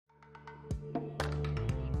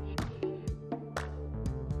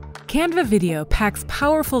Canva Video packs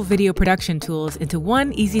powerful video production tools into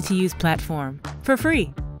one easy-to-use platform for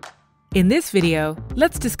free. In this video,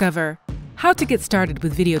 let's discover how to get started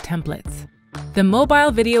with video templates, the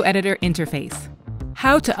mobile video editor interface,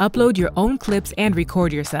 how to upload your own clips and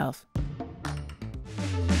record yourself,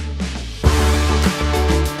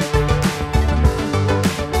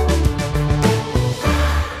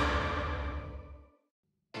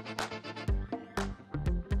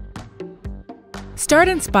 Start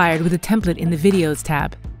inspired with a template in the Videos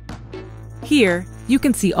tab. Here, you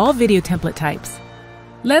can see all video template types.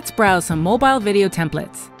 Let's browse some mobile video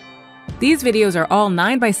templates. These videos are all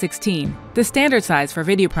 9:16, the standard size for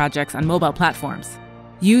video projects on mobile platforms.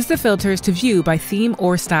 Use the filters to view by theme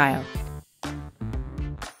or style.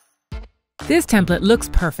 This template looks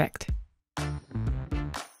perfect.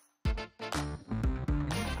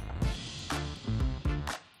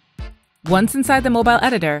 Once inside the mobile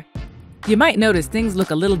editor, you might notice things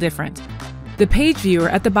look a little different. The page viewer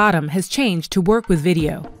at the bottom has changed to work with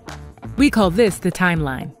video. We call this the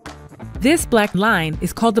timeline. This black line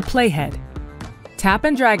is called the playhead. Tap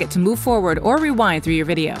and drag it to move forward or rewind through your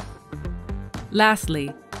video.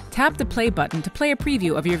 Lastly, tap the play button to play a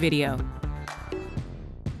preview of your video.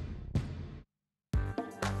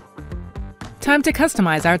 Time to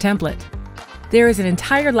customize our template. There is an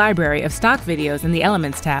entire library of stock videos in the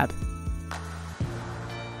Elements tab.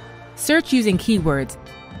 Search using keywords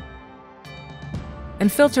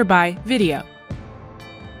and filter by video.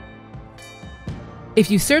 If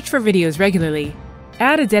you search for videos regularly,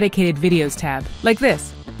 add a dedicated Videos tab, like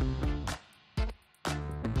this.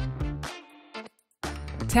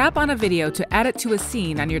 Tap on a video to add it to a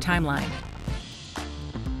scene on your timeline.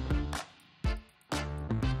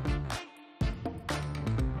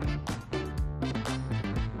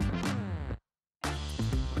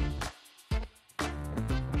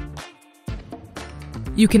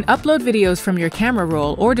 You can upload videos from your camera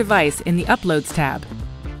roll or device in the Uploads tab.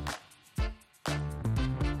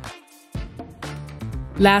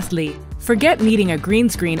 Lastly, forget needing a green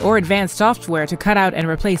screen or advanced software to cut out and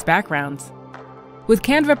replace backgrounds. With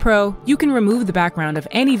Canva Pro, you can remove the background of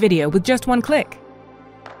any video with just one click.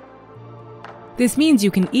 This means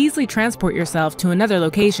you can easily transport yourself to another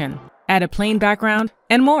location, add a plain background,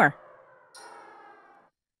 and more.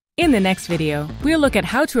 In the next video, we'll look at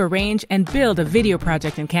how to arrange and build a video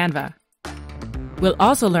project in Canva. We'll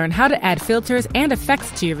also learn how to add filters and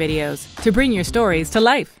effects to your videos to bring your stories to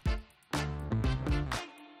life.